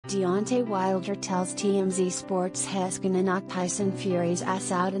Deontay Wilder tells TMZ Sports he's gonna knock Tyson Fury's ass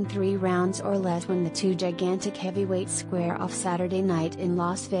out in 3 rounds or less when the two gigantic heavyweights square off Saturday night in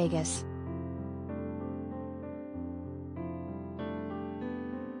Las Vegas.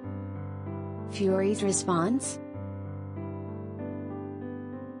 Fury's response?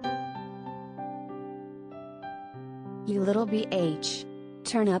 You little BH.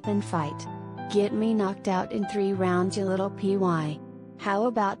 Turn up and fight. Get me knocked out in 3 rounds, you little PY. How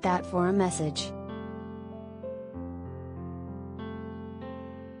about that for a message?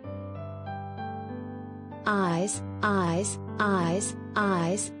 Eyes, eyes, eyes,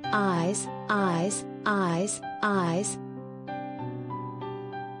 eyes, eyes, eyes, eyes, eyes.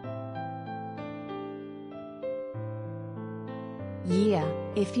 Yeah,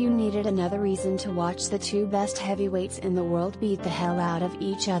 if you needed another reason to watch the two best heavyweights in the world beat the hell out of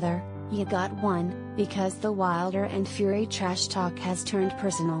each other, you got one, because the Wilder and Fury trash talk has turned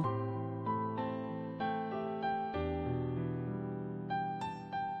personal.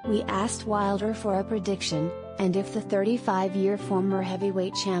 We asked Wilder for a prediction, and if the 35-year former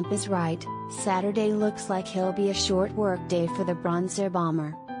heavyweight champ is right, Saturday looks like he'll be a short work day for the Bronzer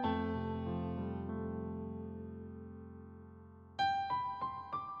Bomber.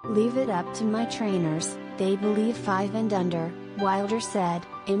 Leave it up to my trainers, they believe 5 and under, Wilder said.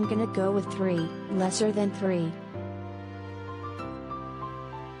 I'm gonna go with 3, lesser than 3.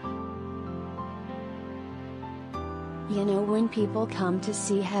 You know, when people come to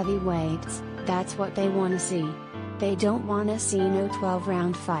see heavyweights, that's what they wanna see. They don't wanna see no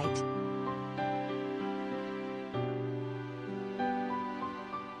 12-round fight.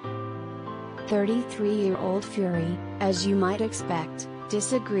 "33-year-old Fury, as you might expect,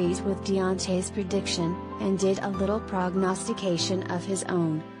 disagrees with Deontay's prediction, and did a little prognostication of his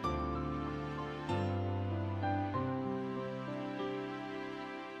own.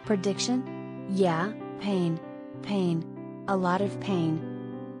 Prediction? Yeah, pain. Pain. A lot of pain.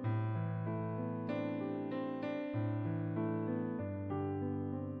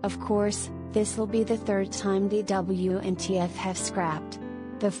 Of course, this'll be the 3rd time the WNTF have scrapped.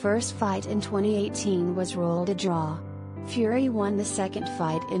 The first fight in 2018 was ruled a draw. Fury won the second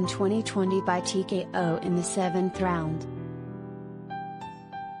fight in 2020 by TKO in the 7th round.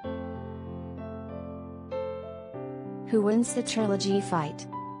 Who wins the trilogy fight?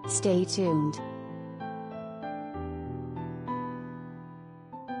 Stay tuned.